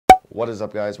What is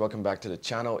up, guys? Welcome back to the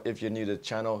channel. If you're new to the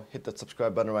channel, hit that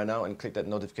subscribe button right now and click that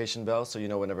notification bell so you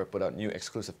know whenever I put out new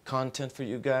exclusive content for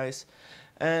you guys.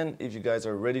 And if you guys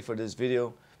are ready for this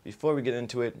video, before we get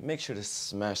into it, make sure to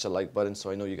smash the like button so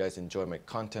I know you guys enjoy my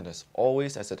content as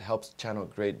always, as it helps the channel a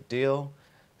great deal.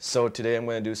 So today I'm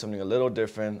going to do something a little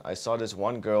different. I saw this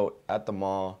one girl at the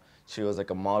mall. She was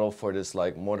like a model for this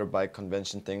like motorbike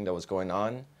convention thing that was going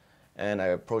on, and I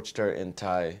approached her in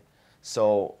Thai.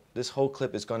 So this whole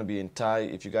clip is going to be in Thai.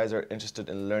 If you guys are interested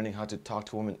in learning how to talk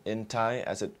to women in Thai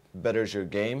as it betters your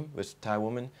game with Thai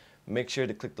women, make sure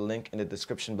to click the link in the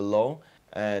description below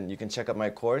and you can check out my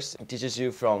course. It teaches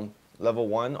you from level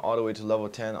 1 all the way to level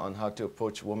 10 on how to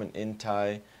approach women in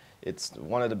Thai. It's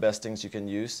one of the best things you can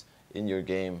use in your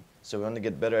game. So if you want to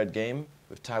get better at game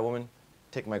with Thai women,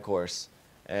 take my course.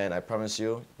 And I promise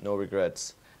you, no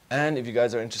regrets. And if you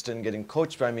guys are interested in getting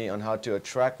coached by me on how to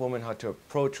attract women, how to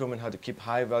approach women, how to keep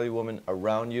high-value women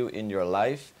around you in your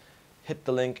life, hit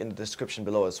the link in the description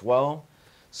below as well.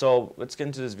 So let's get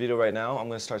into this video right now. I'm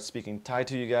going to start speaking Thai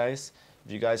to you guys.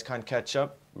 If you guys can't catch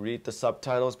up, read the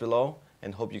subtitles below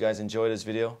and hope you guys enjoy this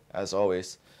video as always.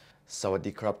 สวัส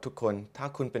ดีครับทุกคนถ้า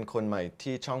คุณเป็นคนใหม่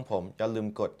ที่ช่องผมอย่าลืม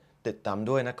กดติดตาม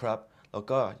ด้วยนะครับแล้ว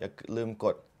ก็อย่าลืมก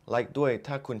ดไลค์ด้วย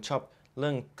ถ้าคุณชอบเรื่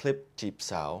องคลิปจีบ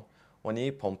สาววันนี้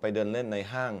ผมไปเดินเล่นใน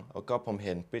ห้างแล้วก็ผมเ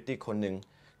ห็นพริตตี้คนหนึ่ง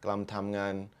กำลังทำงา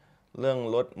นเรื่อง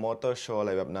รถมอเตอร์โชว์อะไ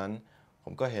รแบบนั้นผ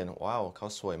มก็เห็นว้าวเขา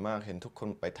สวยมากเห็นทุกคน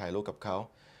ไปถ่ายรูปกับเขา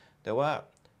แต่ว่า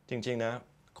จริงๆนะ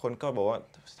คนก็บอกว่า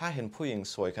ถ้าเห็นผู้หญิง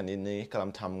สวยขนาดนี้กำลั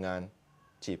งทำงาน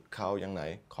จีบเขาอย่างไหน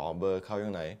ขอเบอร์เขาอย่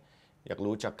างไหนอยาก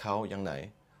รู้จักเขาอย่างไหน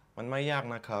มันไม่ยาก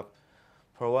นะครับ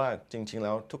เพราะว่าจริงๆแ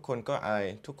ล้วทุกคนก็อาย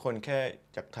ทุกคนแค่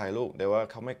อยากถ่ายรูปแต่ว่า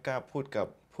เขาไม่กล้าพูดกับ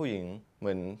ผู้หญิงเห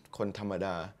มือนคนธรรมด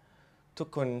าทุก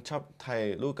คนชอบถ่าย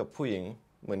รูปกับผู้หญิง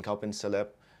เหมือนเขาเป็นเซเลบ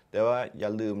แต่ว่าอย่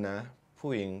าลืมนะ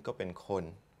ผู้หญิงก็เป็นคน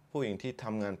ผู้หญิงที่ท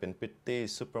ำงานเป็นพริตตี้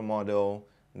ซูเปอร์โมเดล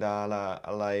ดาราอ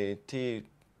ะไรที่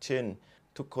เช่น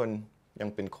ทุกคนยัง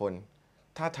เป็นคน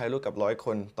ถ้าถ่ายรูปกับ100 ค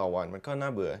นต่อวันมันก็น่า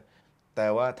เบื่อแต่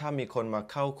ว่าถ้ามีคนมา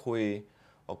เข้าคุย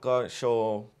แล้วก็โช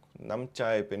ว์น้ำใจ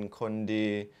เป็นคนดี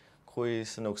คุย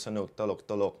สนุก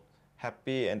ตลกแฮป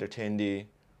ปี้เอนเตอร์เทนดี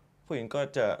ผู้หญิงก็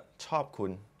จะชอบคุ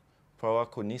ณเพราะว่า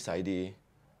คุณนิสัยดี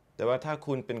แต่ว่าถ้า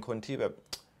คุณเป็นคนที่แบบ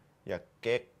อยากเ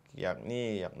ก๊กอยากนี่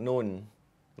อยากนู่น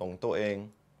หลงตัวเอง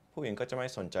ผู้หญิงก็จะไม่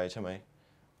สนใจใช่ไหม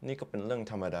นี่ก็เป็นเรื่อง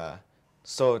ธรรมดา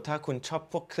so ถ้าคุณชอบ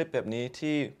พวกคลิปแบบนี้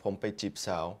ที่ผมไปจีบส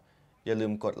าวอย่าลื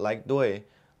มกดไลค์ด้วย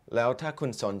แล้วถ้าคุ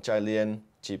ณสนใจเรียน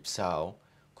จีบสาว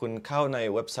คุณเข้าใน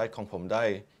เว็บไซต์ของผมได้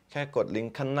แค่กดลิง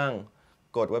ก์ข้างล่าง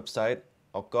กดเว็บไซต์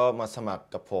แล้วก็มาสมัคร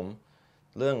กับผม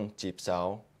เรื่องจีบสาว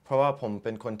เพราะว่าผมเ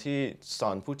ป็นคนที่ส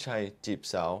อนผู้ชายจีบ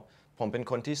สาวผมเป็น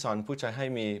คนที่สอนผู้ชายให้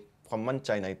มีความมั่นใจ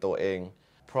ในตัวเอง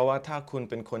เพราะว่าถ้าคุณ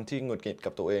เป็นคนที่หงุดหงิด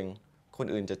กับตัวเองคน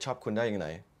อื่นจะชอบคุณได้อย่างไร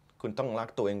คุณต้องรัก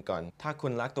ตัวเองก่อนถ้าคุ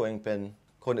ณรักตัวเองเป็น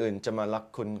คนอื่นจะมารัก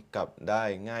คุณกลับได้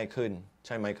ง่ายขึ้นใ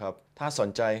ช่ไหมครับถ้าสน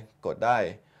ใจกดได้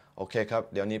โอเคครับ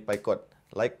เดี๋ยวนี้ไปกด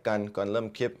ไลค์กันก่อนเริ่ม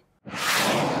คลิป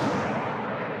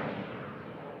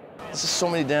There's so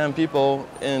many damn people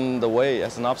in the way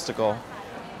as an obstacle.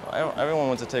 Everyone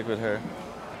wants to take with her.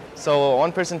 So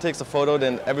one person takes a photo,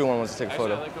 then everyone wants to take a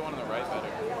photo. Actually, I like the one on the right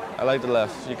better. I like the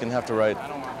left. You can have the right. I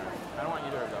don't want her. I don't want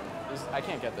either of them. I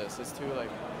can't get this. It's too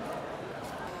like.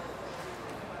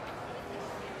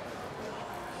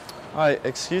 Hi,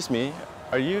 excuse me.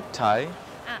 Are you Thai?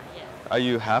 Yes. Are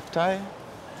you half Thai?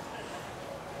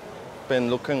 เป็น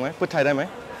ลูกครึ่งไหมพูดไทยได้ไหม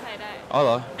ไทยได้ อ๋อเห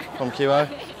รอ ผมคิดว่า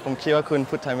คุณ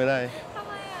พูดไทยไม่ได้ ทำไ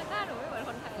มอ่ะหน้าหนูไม่เหมือนค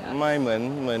นไทยอ่ะ ไม่เห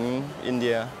มือนอินเ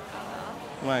ดีย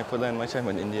ไม่พูดเล่นไม่ใช่เห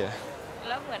มือนอินเดีย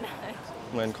แล้วเหมือนอะไร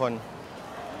เหมือนคน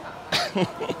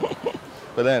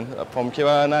พูดเล่นผมคิด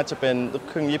ว่าน่าจะเป็นลูก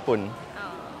ครึ่งญี่ปุ่น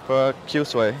เพราะคิ้ว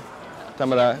สวยธร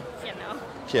รมดา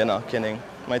เขียนเอง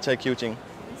ไม่ใช่คิ้วจริง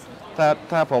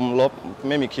ถ้าผมลบไ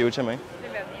ม่มีคิ้วใช่ไหมเป็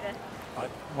นแบบนี้เลย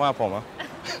ว่าผมอ่ะ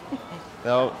แ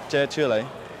ล้วเจ๊ชื่ออะไร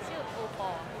ชื่อโอปอ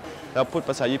แล้วพูดภ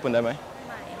าษาญี่ปุ่นได้ไหม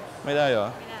ไม่ได้เหรอ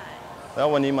ไม่ได้แล้ว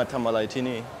วันนี้มาทำอะไรที่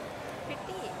นี่พริต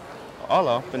ตี้อ๋อเห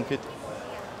รอเป็นพิต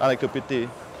อะไรคือพิตตี้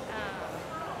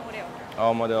โมเดลอ๋อ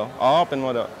โมเดลอ๋อเป็นโม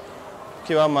เดล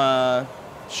คิดว่ามา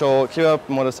โชว์คิดว่า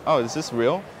มอเตอร์อ๋อ is this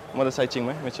real มอเตอร์ไซค์จริงไห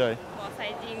มไม่ใช่มอเตอร์ไซ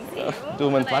ค์จริงสิ ดู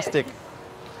มันพลาสติก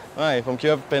ไม่ผมคิด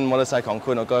ว่าเป็นมอเตอร์ไซค์ของ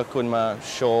คุณแล้วก็คุณมา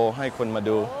โชว์ให้คนมา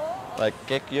ดู like เ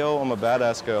ก๊กโย I'm a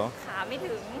badass girl ขาไม่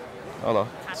ถึงอ๋อเหรอ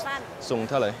ขาสั้นสูง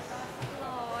เท่าไหร่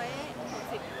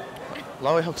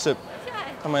160ใช่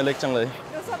ทำไมเล็กจังเลย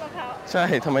ดูส้นรองเท้าใช่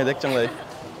ทำไมเล็กจังเลย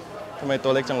ทำไมตั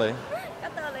วเล็กจังเลยก็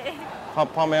ตัวเล็ก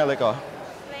พ่อแม่เล็กเหรอ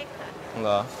เล็กค่ะเหร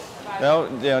อแล้ว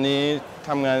เดี๋ยวนี้ท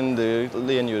ำงานหรือเ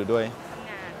รียนอยู่ด้วยทำ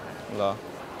งานเหรอ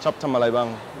ชอบทำอะไรบ้าง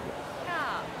ก็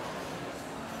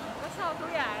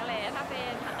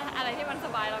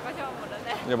บายเราก็ชอบหมดแล้วแห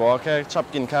ละอย่าบอกว่าแค่ชอบ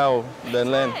กินข้าวเดิน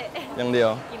เล่นอย่างเดียว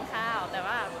กินข้าวแต่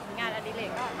ว่างานอดิเร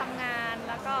กก็ทำงาน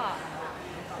แล้วก็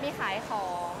มีขายขอ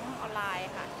งออนไลน์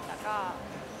ค่ะแล้วก็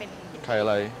เป็นขายอะ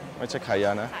ไรไม่ใช่ขายย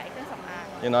านะ ขายเครื่องสำอาง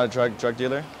You're not a drug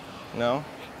dealer No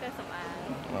เครื่องสำอาง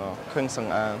อ๋อเครื่องส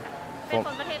ำอางเป็นค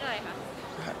นประเทศอะไรคะ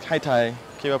ให้ไทย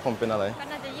คิดว่าผมเป็นอะไรก็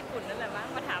น่าจะญี่ปุ่นนั่นแหละมั้ง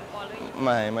มาถามก่อนเลย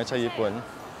ไม่ใช่ญี่ปุ่น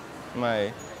ไม่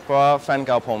เพราะแฟนเ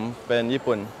ก่าผมเป็นญี่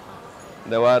ปุ่น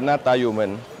แต่ว่าหน้าตาอยู่เหมือ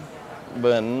นเ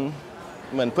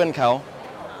พื่อนเขา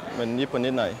เหมือนญี่ปุ่น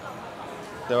นิดหน่อย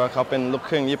แต่ว่าเขาเป็นลูก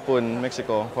ครึ่งญี่ปุ่นเม็กซิโ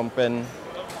กผมเป็น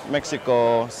เม็กซิโก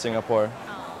สิงคโปร์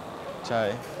ใช่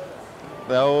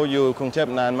แล้วอยู่กรุงเทพ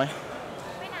นานไหม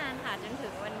ไม่นานค่ะจนถึ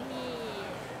งวันที่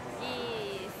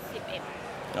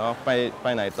21อ๋อไป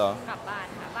ไหนต่อกลับบ้าน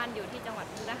ค่ะบ้านอยู่ที่จังหวัด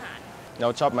มุกดาหารเรา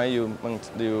ชอบไหมอยู่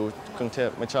กรุงเทพ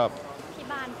ไม่ชอบที่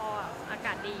บ้านปออาก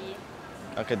าศดี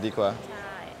อากาศดีกว่าใ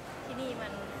ช่ที่นี่มั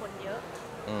นคนเยอะ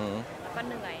แล้วก็เ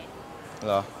หนื่อยเ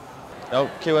หรอแล้ว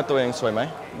คิดว่าตัวเองสวยไหม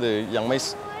หรือยังไม่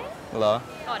เหรอ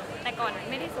แต่ก่อน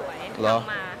ไม่ได้สวย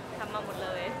ทำมาหมดเล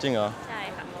ยจริงเหรอใช่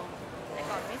ค่ะแต่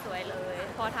ก่อนไม่สวยเลย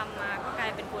พอทำมาก็กลา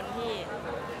ยเป็นคนที่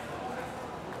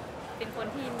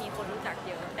มีคนรู้จักเ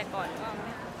ยอะแต่ก่อนก็ไ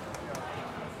ม่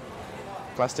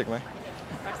พลาสติกไหม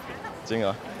พลาสติกจริงเหร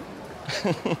อ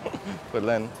เปิดเ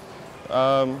ล่น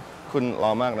คุณหล่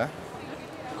อมากนะ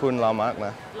คุณหล่อมากน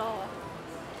ะหล่อ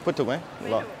พูดถูกไหม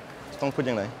หล่อต้องพูด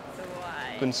ยังไง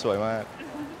คุณสวยมาก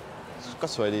ก็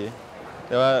สวยดีแ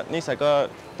ต่ว่านิสัยก็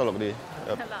ตลกดี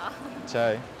ใช่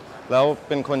แล้วเ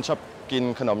ป็นคนชอบกิน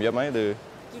ขนมเยอะไหมหรือ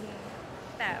กิน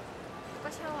แต่ก็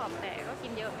ชอบแต่ก็กิ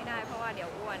นเยอะไม่ได้เพราะว่าเดี๋ยว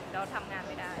อ้วนเราทำงานไ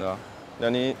ม่ได้เหรอเดี๋ย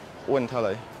วนี้อ้วนเท่าไห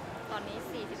ร่ตอนนี้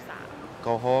43โก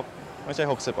หกไม่ใช่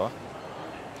60หรอ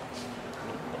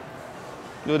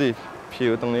ดูดิผิ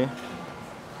วตรงนี้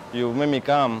อยู่ไม่มี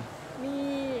กล้าม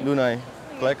ดูหน่อย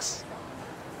flex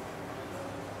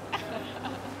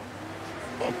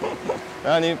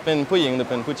อันนี้เป็นผู้หญิงหรือ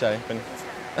เป็นผู้ชายเ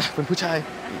ป็นผู้ชาย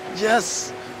yes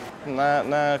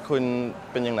หน้าคุณ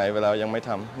เป็นยังไงเวลายังไม่ท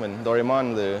ำเหมือนโดเรมอน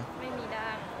หรือไม่มี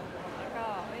ดั้งแล้วก็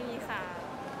ไม่มีขา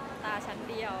ตาชั้น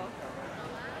เดี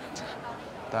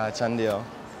ยว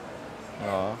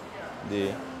อ๋อดี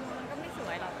มันก็ไม่สว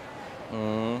ยหรอก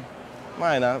ไ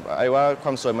ม่นะไอ้ว่าคว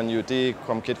ามสวยมันอยู่ที่ค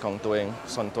วามคิดของตัวเอง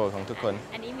ส่วนตัวของทุกคน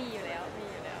อันนี้มีอยู่แล้ว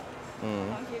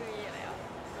ความคิดมีอยู่แล้ว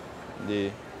ดี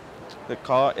จะข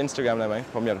อ Instagram ได้ไหม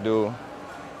ผมอยากดู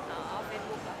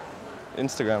Facebook เหรอ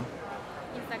Instagram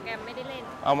ไม่ได้เล่น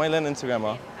เอาไม่เล่น Instagram เหร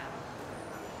อ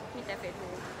มีแต่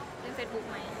Facebook เล่น Facebook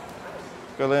ไหม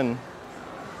ก็เล่น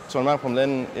ส่วนมากผมเล่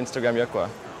น Instagram เยอะกว่า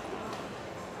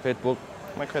Facebook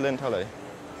ไม่ค่อยเล่นเท่าไหร่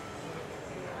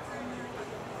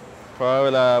เพราะเว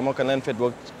ลาโมกันเล่น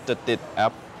Facebook จะติดแอ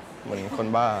ปเหมือนคน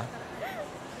บ้า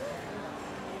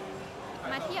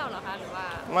มาเที่ยวเหรอคะหรือว่า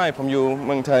ไม่ผมอยู่เ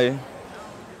มืองไทย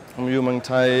เรีย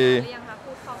นคะ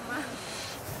พูดคล่องมาก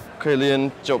เคยเรียน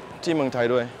จบที่เมืองไทย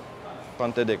ด้วยตอน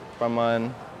เด็กประมาณ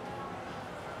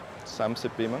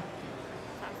30 ปีมั้ง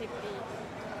30 ปี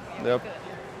เดี๋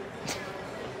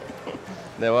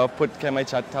ยวว่าพูดแค่ไม่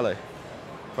ชัดเท่าไหร่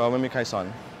เพราะไม่มีใครสอน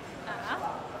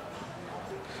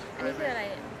อันนี้คืออะไร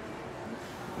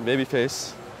baby face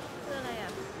คืออะไรอ่ะ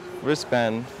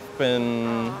wristband เป็น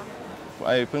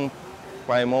เพิ่งไ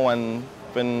ปเมื่อวัน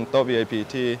เป็นโต๊ะ VIP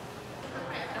ที่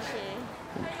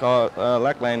ก็แล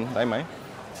กไลน์ได้ไหม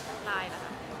ไลน์เหรอคะ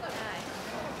ได้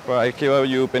เพราะคิดว่า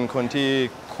อยู่เป็นคนที่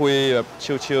คุยแบบ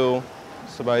ชิล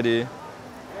ๆสบายดี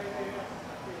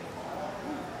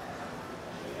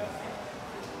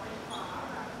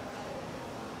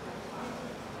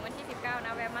วันที่19น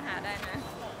ะแวะมาหาได้นะ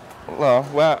เหรอ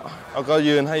ว่าเอาก็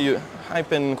ยืนให้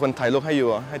เป็นคนถ่ายรูปให้อยู่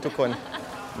ให้ทุกคน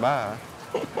บ้า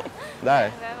ได้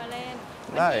แวะมาเล่น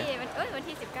ได้วัน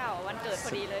ที่19วันเกิดพอ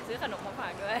ดีเลยซื้อขนมมาฝา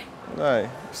กด้วยได้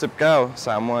19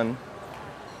 3 วัน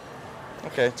โอ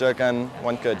เคเจอกัน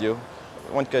วันเกิดอยู่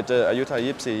วันเกิดเจออายุเท่า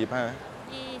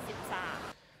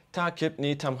23ถ้าคลิป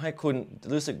นี้ทำให้คุณ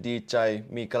รู้สึกดีใจ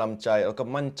มีกำลังใจแล้วก็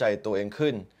มั่นใจตัวเอง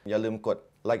ขึ้นอย่าลืมกด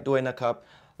ไลค์ด้วยนะครับ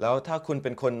แล้วถ้าคุณเป็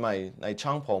นคนใหม่ในช่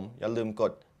องผมอย่าลืมก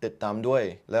ดติดตามด้วย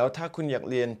แล้วถ้าคุณอยาก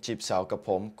เรียนจีบสาวกับผ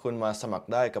มคุณมาสมัคร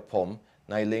ได้กับผม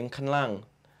ในลิงก์ข้างล่าง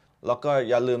แล้วก็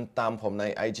อย่าลืมตามผมใน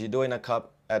IG ด้วยนะครับ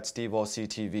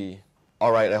 @stevoctv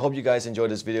Alright, I hope you guys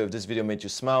enjoyed this video. If this video made you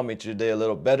smile, made your day a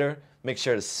little better, make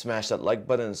sure to smash that like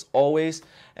button as always.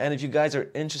 And if you guys are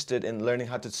interested in learning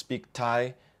how to speak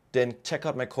Thai, then check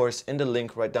out my course in the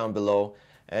link right down below.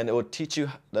 And it will teach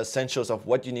you the essentials of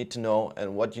what you need to know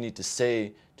and what you need to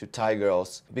say to Thai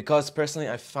girls. Because personally,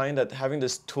 I find that having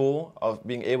this tool of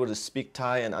being able to speak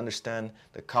Thai and understand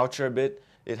the culture a bit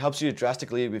It helps you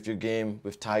drastically with your game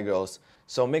with Thai girls.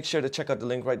 So make sure to check out the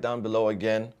link right down below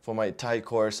again for my Thai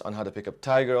course on how to pick up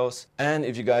Thai girls. And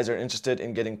if you guys are interested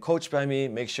in getting coached by me,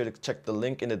 make sure to check the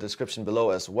link in the description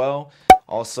below as well.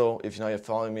 Also, if you're not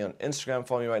following me on Instagram,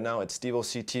 follow me right now at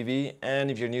SteveOCTV.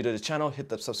 And if you're new to the channel, hit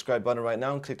the subscribe button right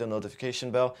now and click the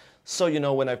notification bell so you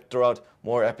know when I throw out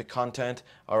more epic content.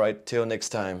 Alright, till next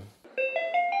time.